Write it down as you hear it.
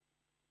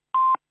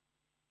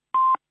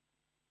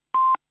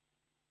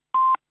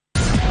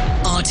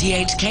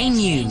RTHK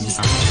News.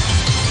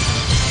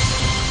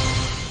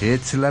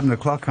 It's 11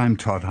 o'clock. I'm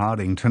Todd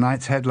Harding.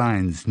 Tonight's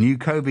headlines. New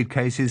COVID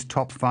cases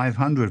top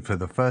 500 for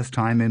the first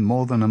time in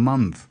more than a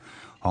month.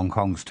 Hong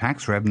Kong's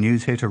tax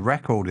revenues hit a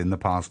record in the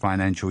past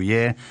financial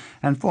year,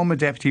 and former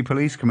Deputy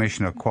Police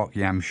Commissioner Kwok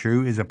Yam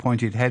Shu is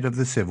appointed head of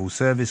the Civil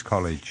Service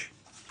College.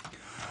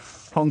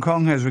 Hong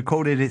Kong has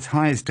recorded its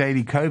highest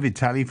daily COVID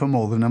tally for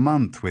more than a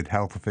month, with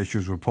health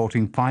officials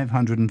reporting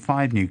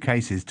 505 new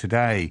cases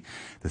today.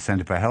 The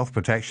Centre for Health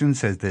Protection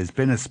says there's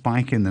been a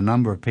spike in the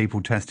number of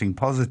people testing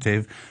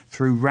positive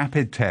through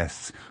rapid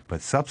tests,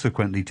 but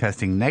subsequently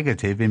testing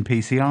negative in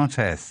PCR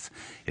tests.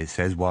 It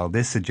says while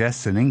this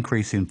suggests an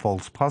increase in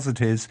false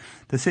positives,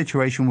 the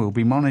situation will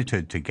be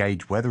monitored to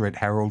gauge whether it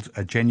heralds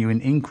a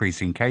genuine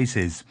increase in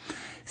cases.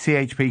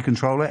 CHP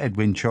controller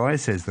Edwin Choi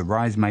says the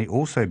rise may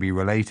also be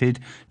related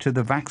to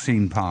the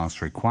vaccine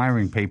pass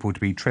requiring people to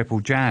be triple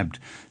jabbed,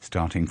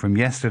 starting from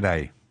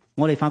yesterday.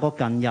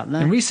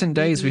 In recent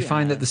days, we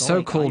find that the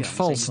so-called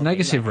false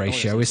negative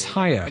ratio is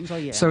higher.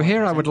 So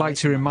here I would like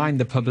to remind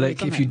the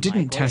public, if you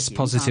didn't test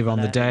positive on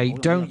the day,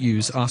 don't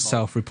use our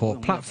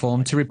self-report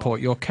platform to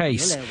report your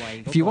case.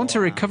 If you want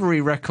a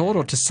recovery record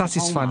or to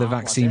satisfy the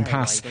vaccine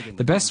pass,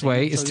 the best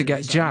way is to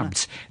get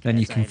jabbed. Then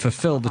you can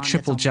fulfill the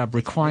triple jab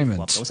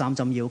requirement.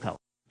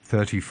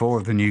 34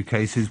 of the new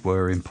cases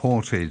were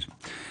imported.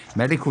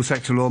 Medical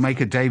sector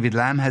lawmaker David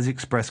Lam has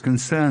expressed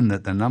concern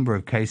that the number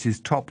of cases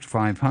topped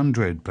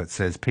 500, but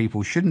says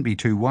people shouldn't be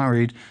too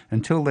worried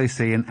until they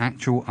see an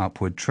actual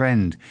upward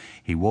trend.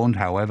 He warned,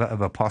 however,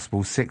 of a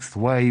possible sixth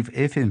wave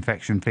if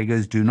infection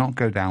figures do not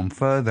go down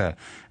further,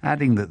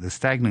 adding that the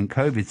stagnant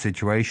COVID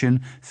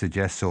situation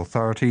suggests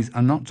authorities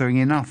are not doing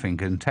enough in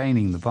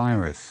containing the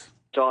virus.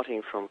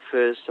 Starting from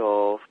 1st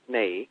of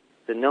May,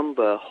 the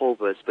number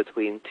hovers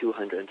between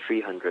 200 and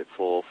 300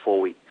 for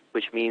 4 weeks,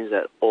 which means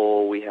that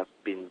all we have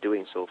been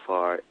doing so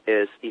far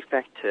is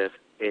effective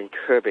in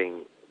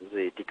curbing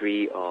the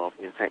degree of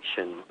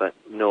infection, but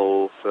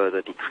no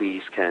further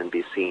decrease can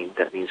be seen.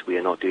 That means we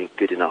are not doing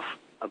good enough.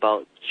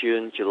 About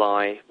June,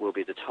 July will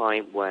be the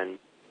time when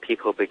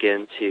people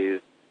begin to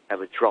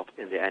have a drop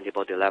in their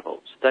antibody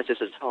levels. That is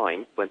a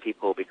time when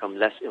people become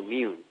less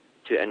immune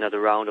to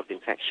another round of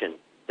infection,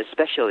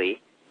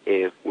 especially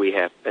if we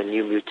have a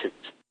new mutant.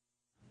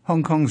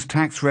 Hong Kong's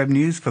tax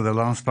revenues for the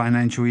last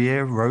financial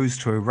year rose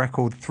to a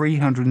record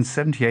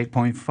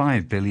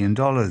 $378.5 billion,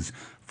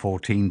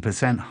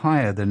 14%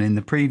 higher than in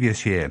the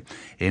previous year.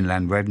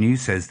 Inland Revenue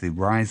says the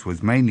rise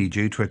was mainly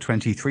due to a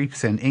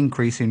 23%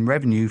 increase in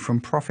revenue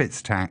from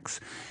profits tax.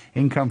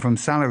 Income from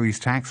salaries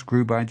tax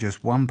grew by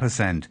just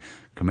 1%.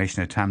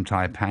 Commissioner Tam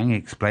Tai Pang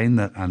explained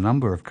that a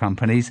number of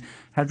companies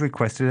had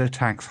requested a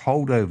tax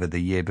holdover the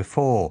year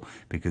before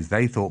because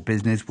they thought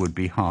business would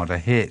be harder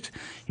hit.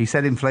 He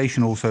said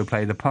inflation also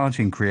played a part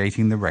in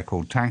creating the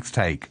record tax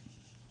take.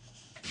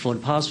 For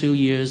the past few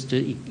years,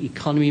 the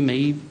economy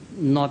may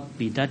not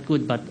be that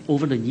good, but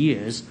over the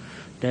years,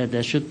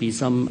 there should be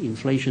some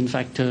inflation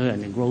factor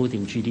and a growth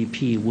in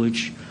GDP,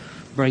 which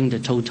bring the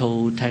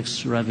total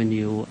tax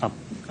revenue up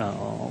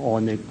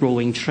on a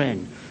growing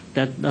trend.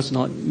 That does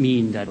not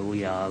mean that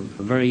we are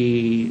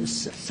very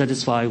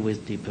satisfied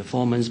with the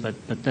performance, but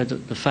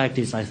the fact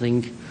is, I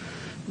think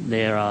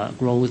there are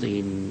growth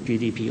in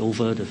GDP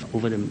over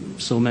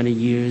so many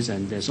years,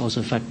 and there's also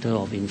a factor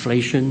of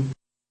inflation.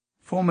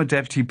 Former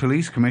Deputy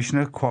Police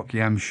Commissioner Kwok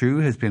Yam Shu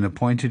has been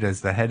appointed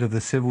as the head of the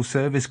Civil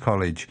Service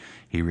College.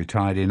 He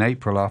retired in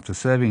April after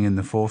serving in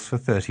the force for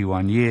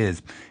 31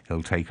 years.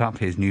 He'll take up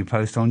his new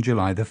post on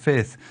July the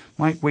 5th.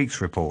 Mike Weeks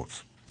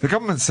reports. The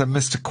government said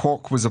Mr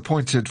Kwok was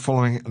appointed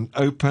following an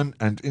open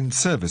and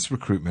in-service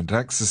recruitment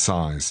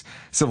exercise.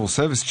 Civil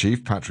Service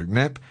Chief Patrick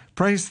Nip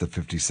praised the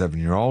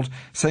 57-year-old,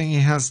 saying he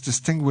has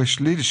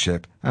distinguished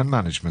leadership and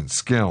management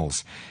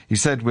skills. He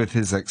said with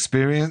his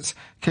experience,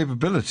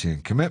 capability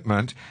and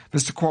commitment,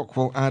 Mr Kwok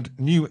will add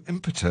new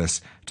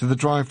impetus to the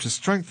drive to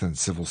strengthen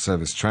civil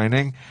service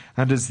training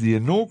and, as the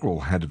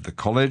inaugural head of the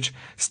college,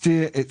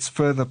 steer its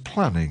further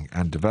planning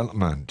and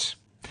development.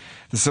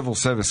 The Civil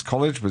Service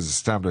College was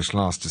established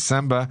last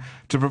December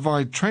to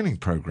provide training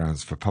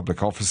programs for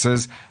public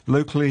officers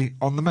locally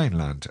on the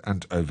mainland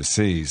and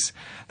overseas.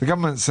 The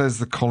government says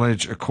the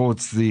college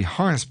accords the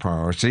highest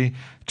priority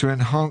to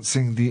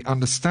enhancing the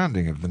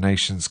understanding of the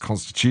nation's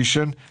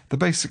constitution, the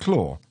Basic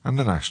Law and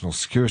the National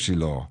Security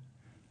Law.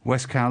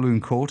 West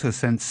Kowloon Court has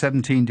sent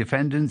 17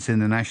 defendants in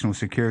the national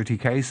security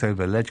case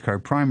over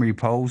LegCo primary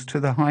polls to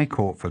the High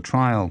Court for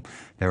trial.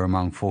 They're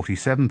among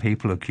 47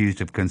 people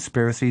accused of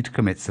conspiracy to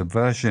commit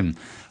subversion.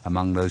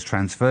 Among those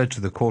transferred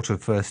to the Court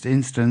of First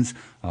Instance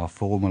are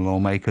former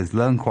lawmakers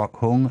Leung Kwok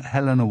Hung,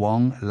 Helena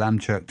Wong, Lam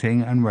Cheuk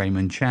Ting and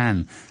Raymond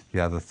Chan. The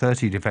other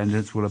 30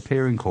 defendants will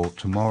appear in court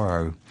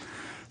tomorrow.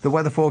 The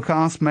weather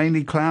forecast,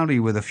 mainly cloudy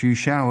with a few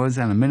showers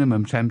and a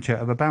minimum temperature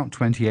of about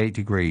 28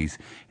 degrees.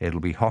 It'll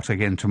be hot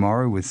again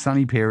tomorrow with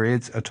sunny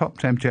periods, a top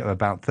temperature of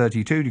about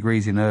 32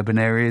 degrees in urban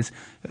areas,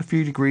 a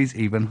few degrees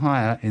even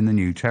higher in the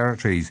New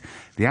Territories.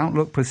 The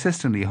outlook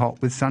persistently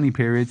hot with sunny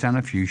periods and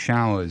a few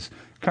showers.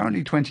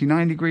 Currently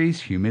 29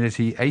 degrees,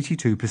 humidity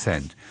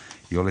 82%.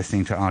 You're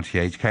listening to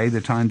RTHK.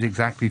 The time's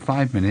exactly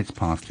 5 minutes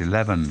past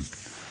 11.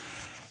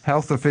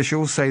 Health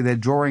officials say they're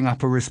drawing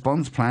up a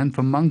response plan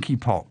for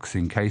monkeypox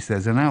in case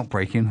there's an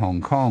outbreak in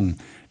Hong Kong.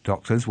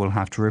 Doctors will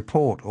have to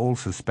report all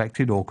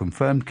suspected or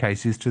confirmed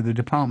cases to the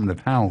Department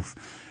of Health.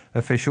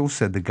 Officials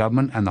said the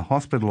government and the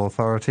hospital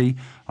authority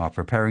are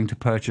preparing to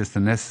purchase the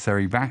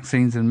necessary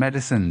vaccines and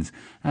medicines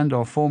and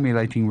are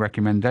formulating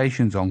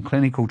recommendations on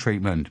clinical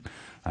treatment.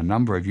 A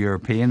number of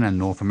European and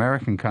North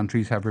American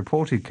countries have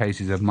reported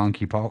cases of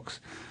monkeypox,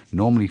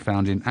 normally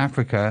found in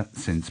Africa,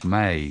 since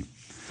May.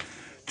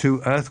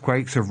 2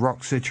 earthquakes have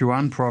rocked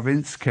Sichuan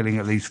province, killing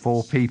at least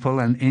 4 people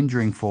and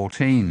injuring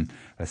 14.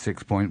 A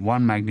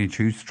 6.1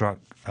 magnitude struck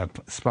a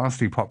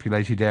sparsely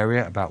populated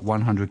area about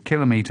 100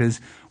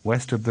 kilometres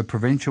west of the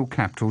provincial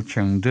capital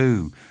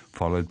Chengdu,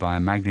 followed by a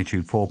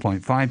magnitude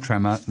 4.5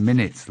 tremor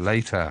minutes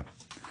later.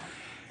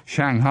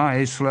 Shanghai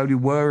is slowly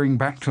whirring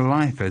back to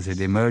life as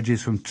it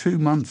emerges from 2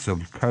 months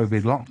of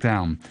COVID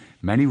lockdown.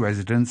 Many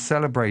residents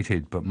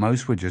celebrated, but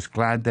most were just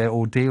glad their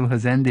ordeal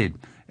has ended.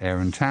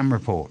 Aaron Tam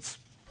reports.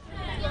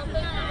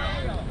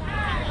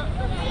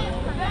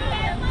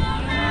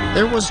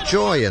 There was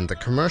joy in the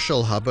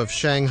commercial hub of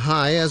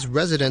Shanghai as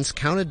residents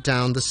counted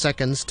down the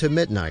seconds to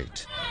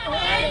midnight.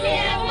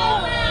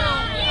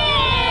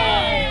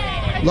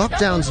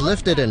 Lockdowns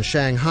lifted in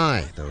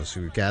Shanghai. Those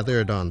who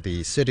gathered on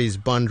the city's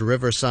Bund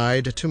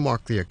Riverside to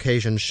mark the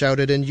occasion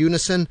shouted in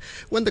unison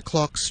when the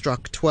clock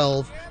struck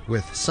 12,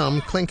 with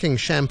some clinking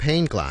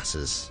champagne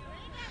glasses.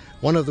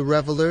 One of the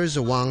revelers,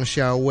 Wang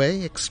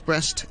Xiaowei,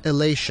 expressed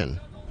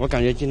elation.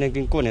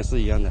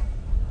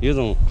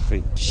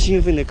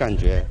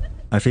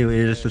 I feel it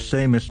is the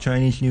same as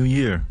Chinese New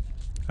Year.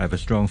 I have a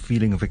strong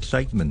feeling of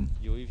excitement,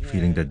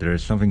 feeling that there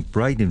is something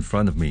bright in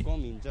front of me.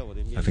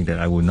 I think that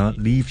I will not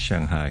leave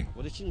Shanghai.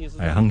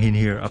 I hung in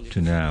here up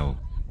to now.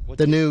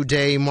 The new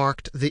day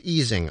marked the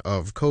easing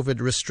of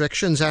COVID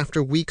restrictions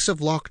after weeks of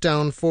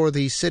lockdown for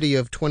the city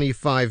of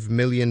 25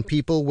 million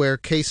people, where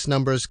case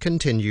numbers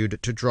continued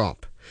to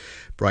drop.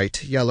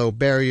 Bright yellow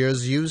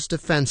barriers used to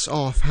fence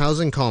off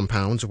housing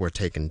compounds were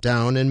taken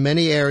down in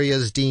many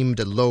areas deemed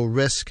low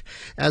risk,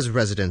 as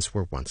residents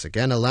were once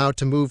again allowed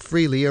to move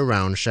freely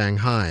around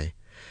Shanghai.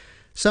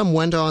 Some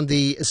went on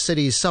the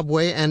city's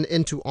subway and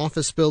into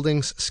office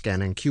buildings,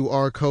 scanning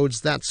QR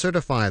codes that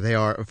certify they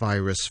are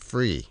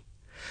virus-free.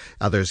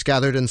 Others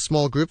gathered in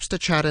small groups to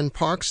chat in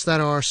parks that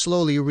are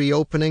slowly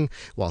reopening,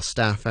 while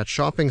staff at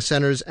shopping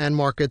centers and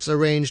markets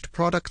arranged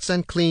products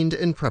and cleaned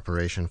in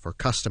preparation for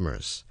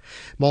customers.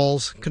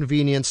 Malls,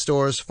 convenience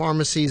stores,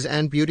 pharmacies,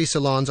 and beauty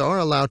salons are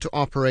allowed to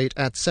operate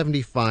at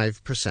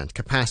 75%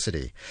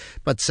 capacity,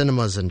 but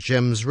cinemas and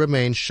gyms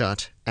remain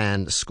shut,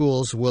 and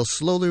schools will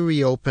slowly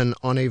reopen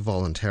on a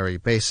voluntary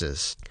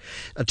basis.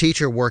 A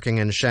teacher working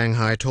in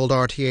Shanghai told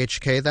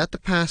RTHK that the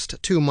past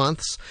 2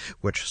 months,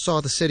 which saw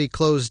the city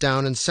close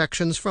down in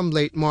sections from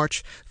late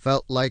March,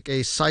 felt like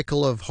a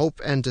cycle of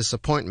hope and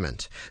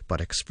disappointment,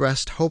 but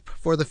expressed hope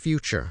for the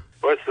future.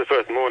 Well, it's the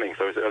first morning,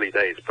 so it's early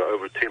days, but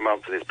over 2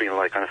 months it's been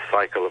like kind of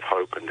cycle of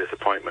hope and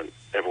disappointment.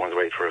 Everyone's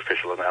waiting for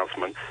official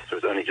announcements, so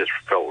it's only just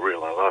felt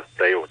real the last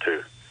day or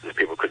two.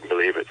 People couldn't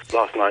believe it.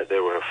 Last night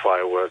there were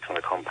fireworks on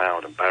the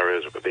compound and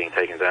barriers were being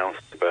taken down,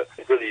 but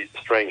it's really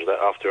strange that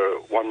after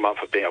 1 month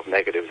of being of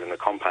negatives in the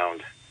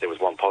compound, there was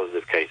 1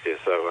 positive case here,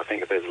 so I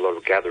think if there's a lot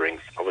of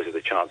gatherings, obviously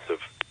the chance of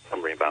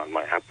some rebound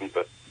might happen,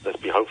 but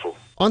let's be hopeful.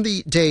 On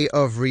the day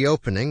of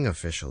reopening,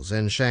 officials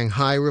in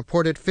Shanghai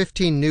reported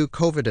 15 new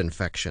COVID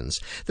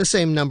infections, the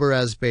same number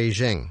as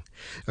Beijing.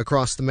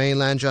 Across the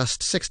mainland,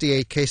 just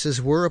 68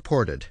 cases were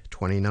reported,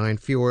 29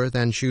 fewer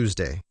than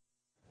Tuesday.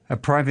 A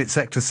private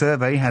sector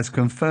survey has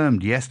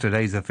confirmed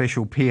yesterday's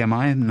official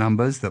PMI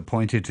numbers that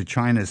pointed to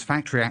China's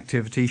factory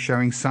activity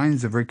showing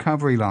signs of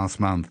recovery last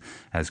month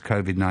as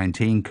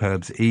COVID-19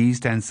 curbs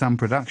eased and some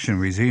production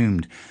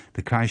resumed.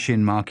 The Caixin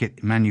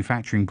Market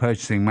Manufacturing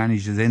Purchasing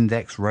Managers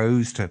Index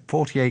rose to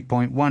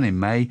 48.1 in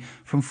May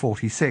from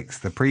 46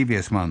 the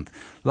previous month.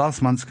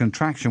 Last month's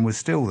contraction was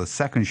still the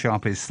second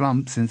sharpest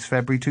slump since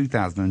February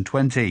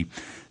 2020.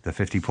 The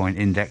 50-point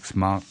index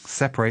mark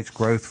separates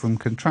growth from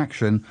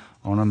contraction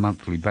on a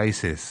monthly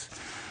basis.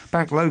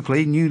 Back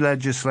locally, new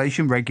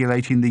legislation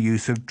regulating the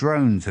use of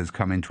drones has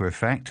come into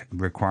effect,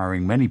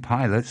 requiring many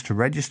pilots to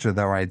register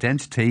their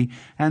identity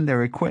and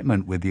their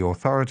equipment with the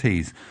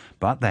authorities.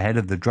 But the head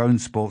of the Drone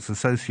Sports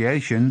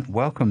Association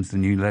welcomes the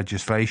new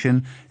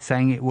legislation,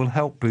 saying it will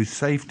help boost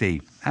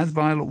safety, as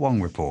Violet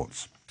Wong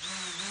reports.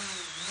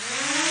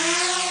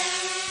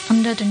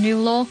 Under the new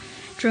law,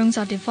 drones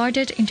are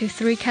divided into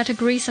 3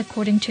 categories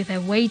according to their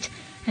weight,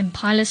 and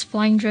pilots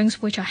flying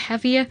drones which are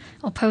heavier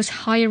or pose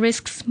higher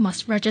risks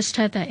must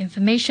register their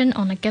information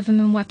on a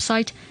government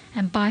website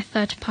and buy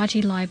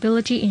third-party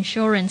liability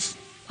insurance.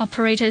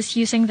 Operators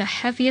using the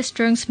heaviest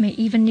drones may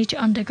even need to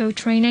undergo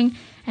training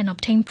and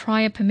obtain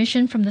prior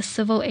permission from the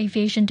Civil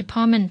Aviation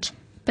Department.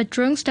 But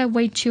drones that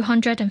weigh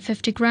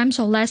 250 grams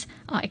or less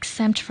are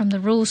exempt from the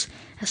rules,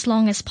 as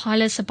long as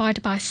pilots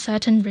abide by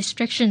certain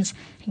restrictions,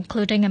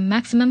 including a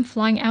maximum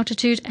flying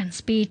altitude and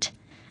speed.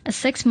 A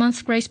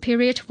 6-month grace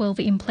period will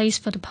be in place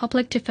for the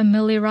public to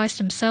familiarize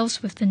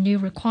themselves with the new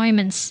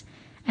requirements.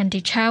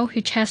 Andy Chow,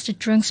 who chairs the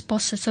Drone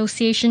Sports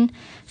Association,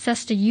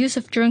 says the use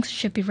of drones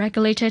should be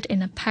regulated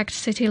in a packed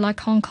city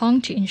like Hong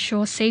Kong to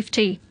ensure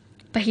safety.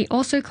 But he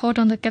also called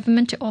on the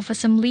government to offer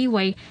some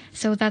leeway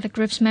so that the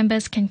group's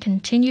members can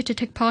continue to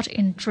take part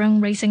in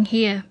drone racing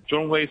here.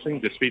 Drone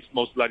racing, the speed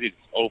most likely is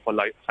over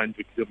like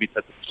 100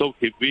 kilometers. So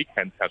if we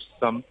can have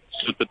some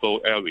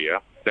suitable area,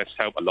 that's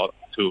help a lot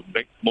to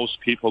make most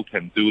people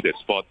can do the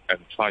sport and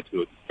try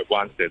to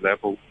advance their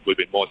level with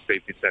a more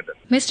safety standard.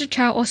 Mr.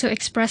 Chow also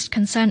expressed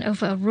concern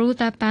over a rule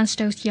that bans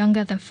those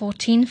younger than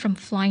 14 from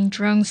flying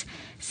drones,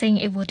 saying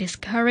it will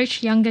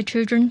discourage younger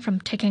children from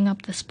taking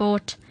up the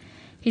sport.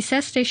 He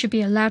says they should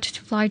be allowed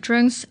to fly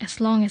drones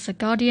as long as a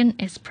guardian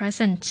is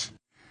present.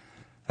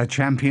 A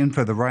champion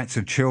for the rights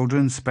of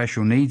children,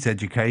 special needs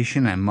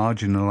education and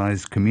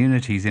marginalised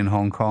communities in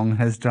Hong Kong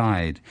has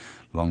died.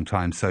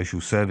 Longtime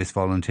social service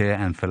volunteer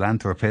and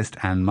philanthropist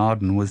Anne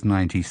Marden was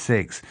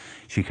 96.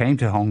 She came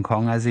to Hong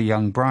Kong as a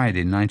young bride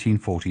in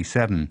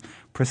 1947.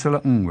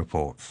 Priscilla Ng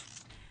reports.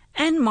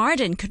 Anne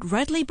Marden could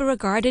readily be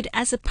regarded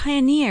as a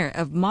pioneer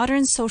of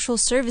modern social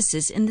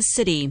services in the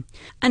city.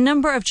 A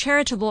number of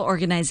charitable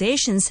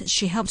organizations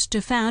she helped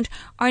to found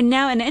are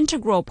now an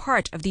integral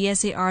part of the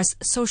SAR's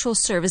social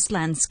service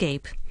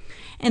landscape.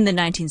 In the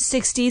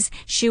 1960s,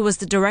 she was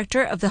the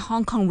director of the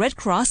Hong Kong Red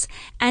Cross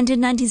and in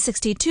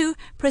 1962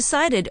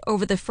 presided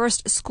over the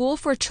first school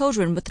for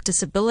children with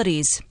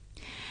disabilities.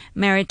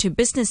 Married to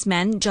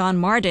businessman John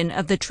Marden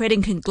of the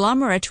trading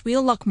conglomerate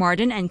Wheelock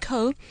Marden &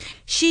 Co.,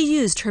 she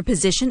used her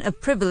position of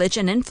privilege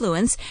and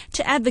influence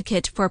to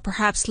advocate for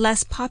perhaps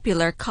less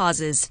popular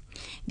causes.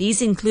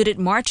 These included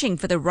marching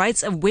for the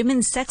rights of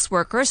women sex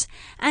workers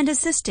and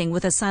assisting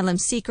with asylum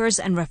seekers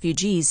and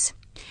refugees.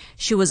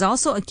 She was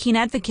also a keen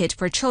advocate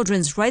for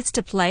children's rights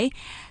to play,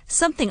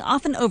 something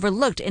often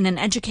overlooked in an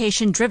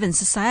education-driven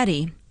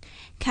society.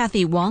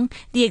 Kathy Wong,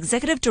 the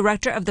executive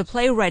director of the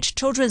Playwright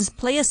Children's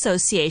Play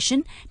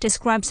Association,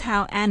 describes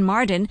how Anne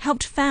Marden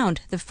helped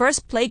found the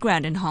first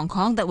playground in Hong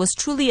Kong that was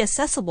truly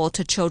accessible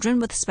to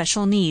children with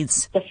special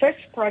needs. The first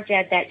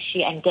project that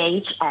she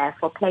engaged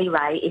for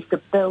Playwright is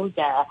to build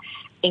an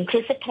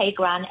inclusive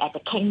playground at the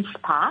King's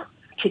Park,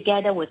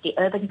 together with the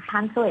Urban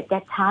Council at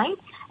that time,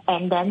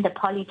 and then the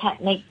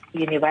Polytechnic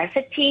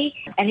University,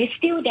 and it's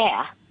still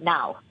there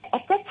now.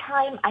 At that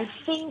time, I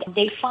think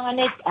they found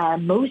it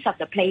most of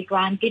the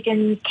playground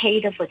didn't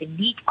cater for the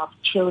needs of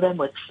children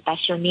with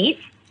special needs.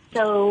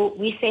 So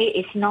we say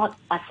it's not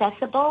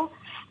accessible,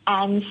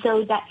 and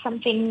so that's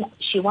something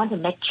she wants to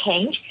make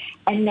change.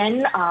 And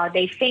then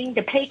they think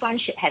the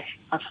playground should have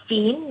a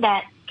theme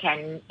that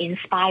can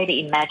inspire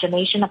the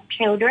imagination of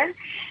children.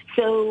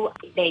 So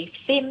they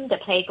themed the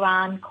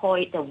playground, call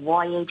it the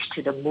Voyage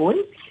to the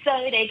Moon, so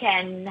they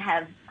can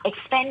have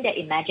expand their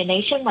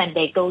imagination when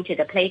they go to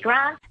the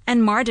playground.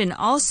 And Marden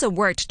also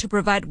worked to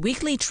provide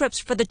weekly trips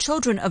for the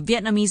children of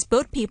Vietnamese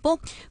boat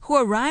people who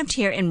arrived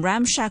here in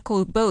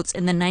ramshackle boats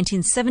in the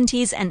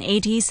 1970s and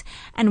 80s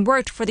and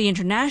worked for the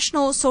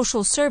International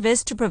Social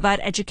Service to provide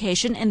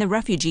education in the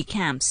refugee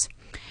camps.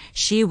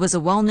 She was a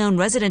well-known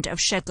resident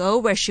of Shek O,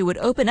 where she would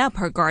open up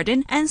her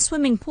garden and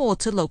swimming pool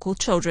to local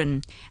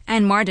children.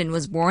 Anne Marden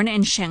was born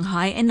in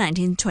Shanghai in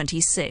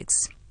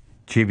 1926.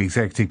 Chief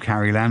Executive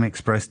Carrie Lam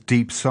expressed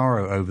deep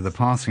sorrow over the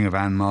passing of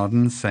Anne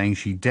Marden, saying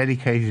she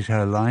dedicated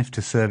her life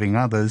to serving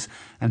others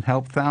and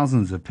helped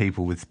thousands of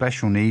people with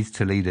special needs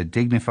to lead a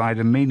dignified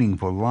and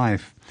meaningful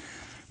life.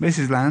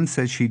 Mrs. Lam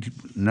said she'd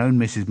known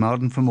Mrs.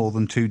 Marden for more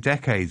than 2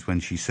 decades when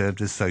she served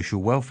as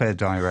Social Welfare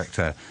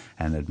Director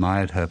and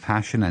admired her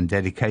passion and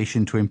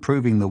dedication to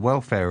improving the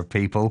welfare of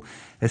people,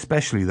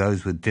 especially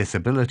those with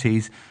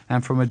disabilities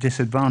and from a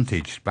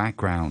disadvantaged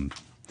background.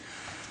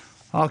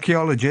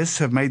 Archaeologists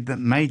have made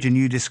major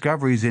new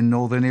discoveries in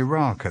northern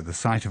Iraq at the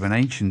site of an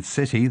ancient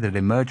city that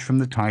emerged from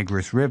the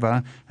Tigris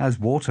River as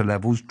water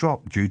levels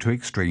dropped due to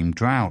extreme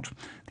drought.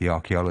 The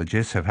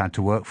archaeologists have had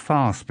to work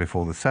fast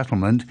before the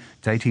settlement,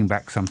 dating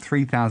back some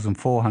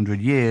 3,400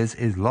 years,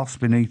 is lost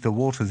beneath the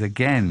waters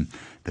again.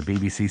 The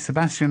BBC's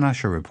Sebastian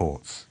Usher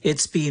reports.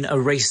 It's been a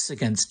race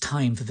against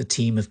time for the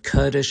team of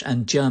Kurdish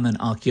and German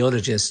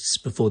archaeologists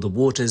before the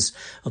waters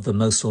of the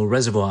Mosul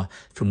Reservoir,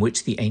 from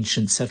which the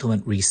ancient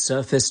settlement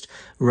resurfaced,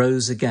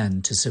 rose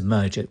again to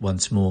submerge it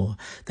once more.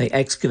 They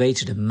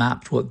excavated and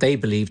mapped what they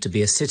believed to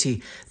be a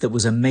city that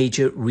was a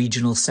major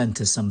regional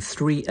centre some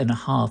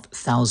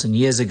 3,500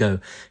 years ago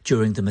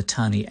during the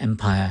Mitanni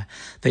Empire.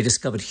 They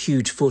discovered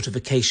huge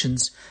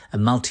fortifications, a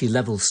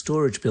multi-level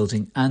storage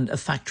building and a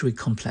factory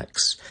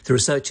complex. The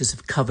researchers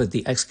have covered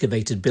the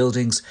excavated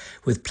buildings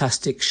with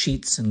plastic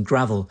sheets and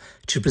gravel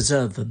to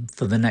preserve them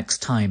for the next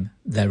time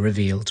they're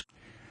revealed.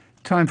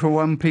 Time for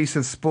one piece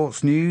of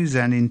sports news,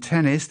 and in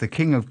tennis, the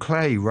king of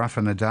clay,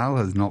 Rafa Nadal,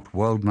 has knocked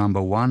world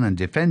number one and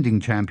defending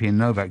champion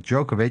Novak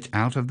Djokovic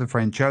out of the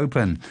French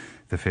Open.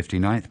 The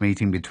 59th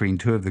meeting between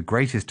two of the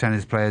greatest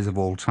tennis players of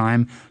all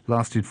time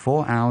lasted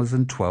 4 hours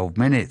and 12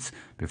 minutes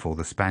before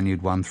the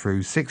Spaniard won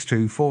through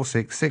 6-2,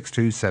 4-6,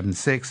 6-2,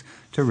 7-6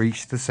 to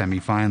reach the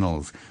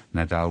semi-finals.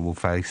 Nadal will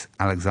face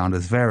Alexander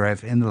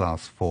Zverev in the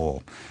last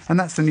four. And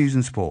that's the news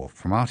and sport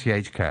from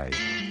RTHK.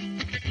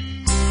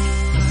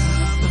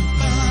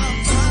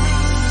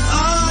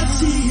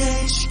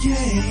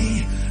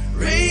 RTHK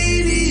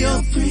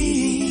Radio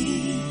 3.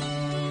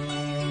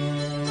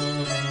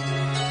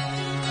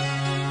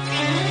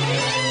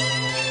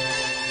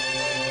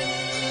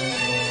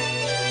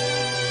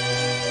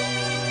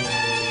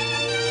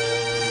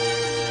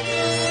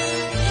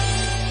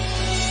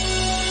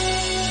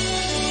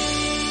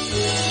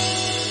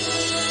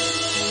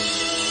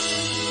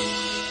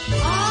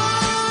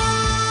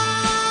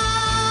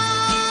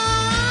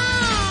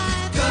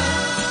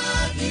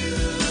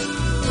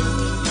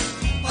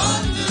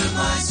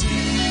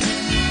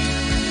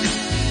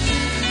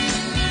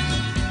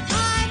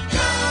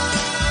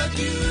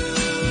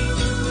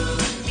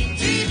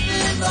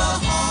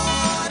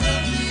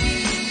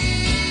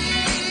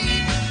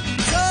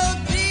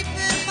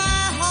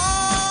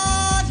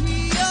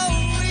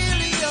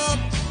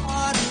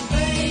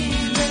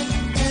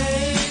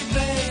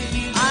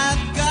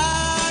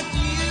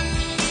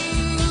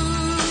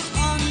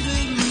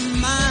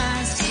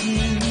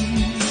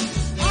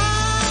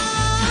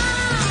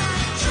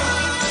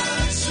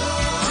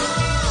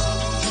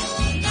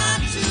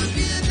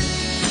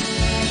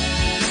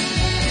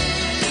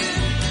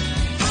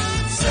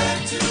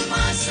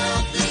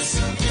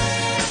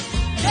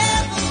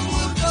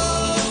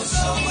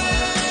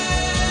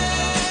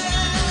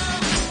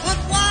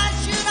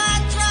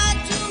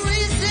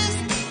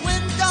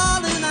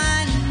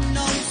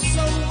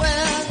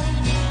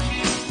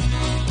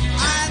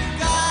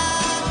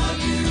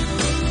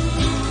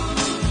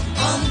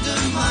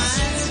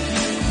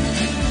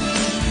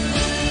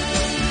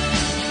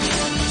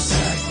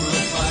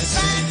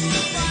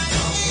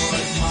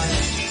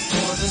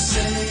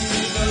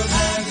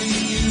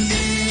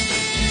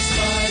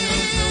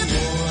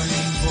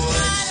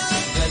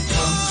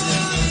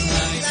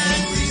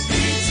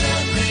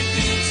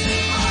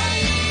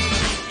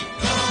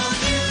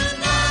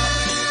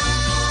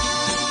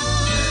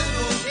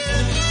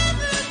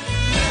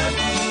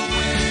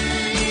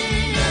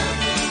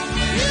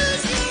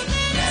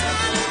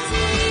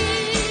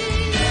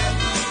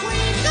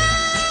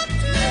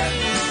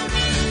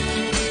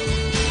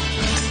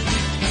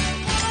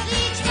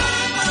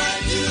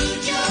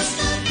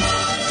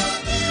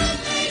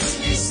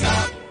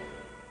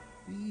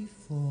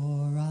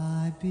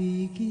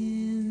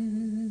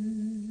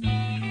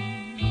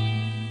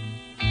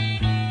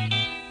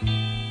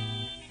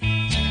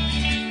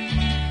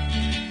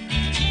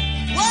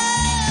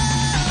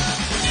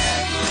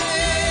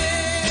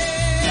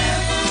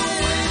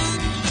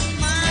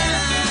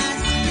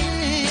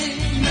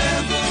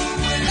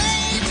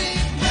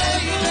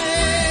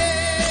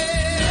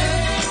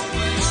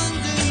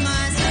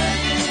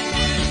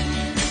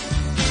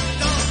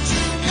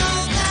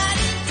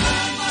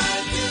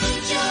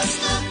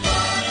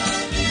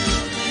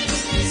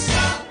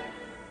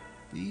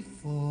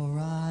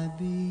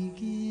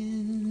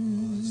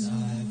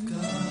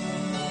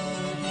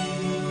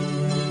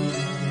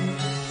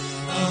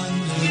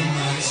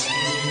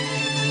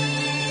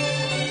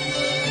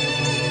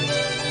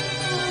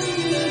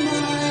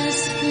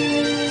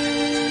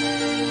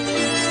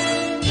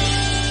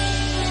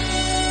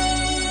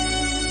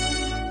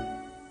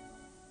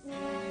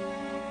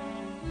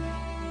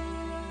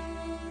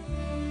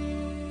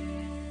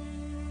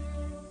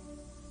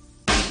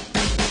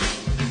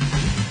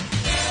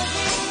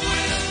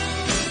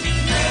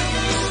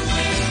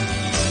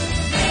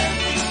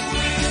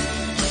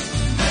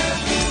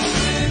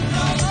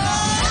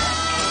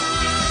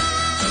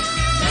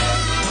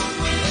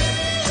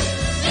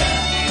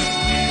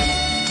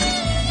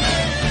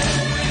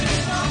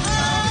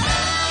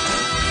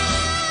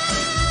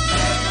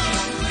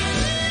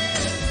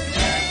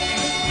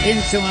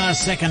 Into our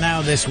second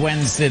hour this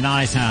Wednesday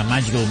night, our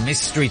magical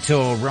mystery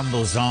tour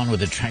rumbles on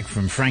with a track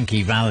from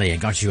Frankie Valli, I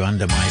Got You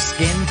Under My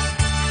Skin.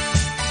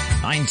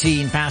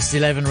 19 past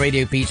 11,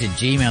 Radio Pete at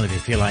Gmail if you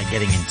feel like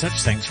getting in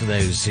touch. Thanks for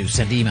those who've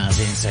sent emails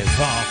in so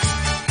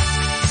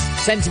far.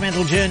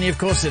 Sentimental Journey, of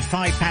course, at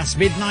 5 past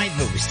midnight,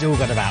 but we've still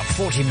got about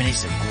 40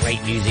 minutes of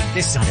great music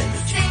this side of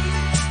the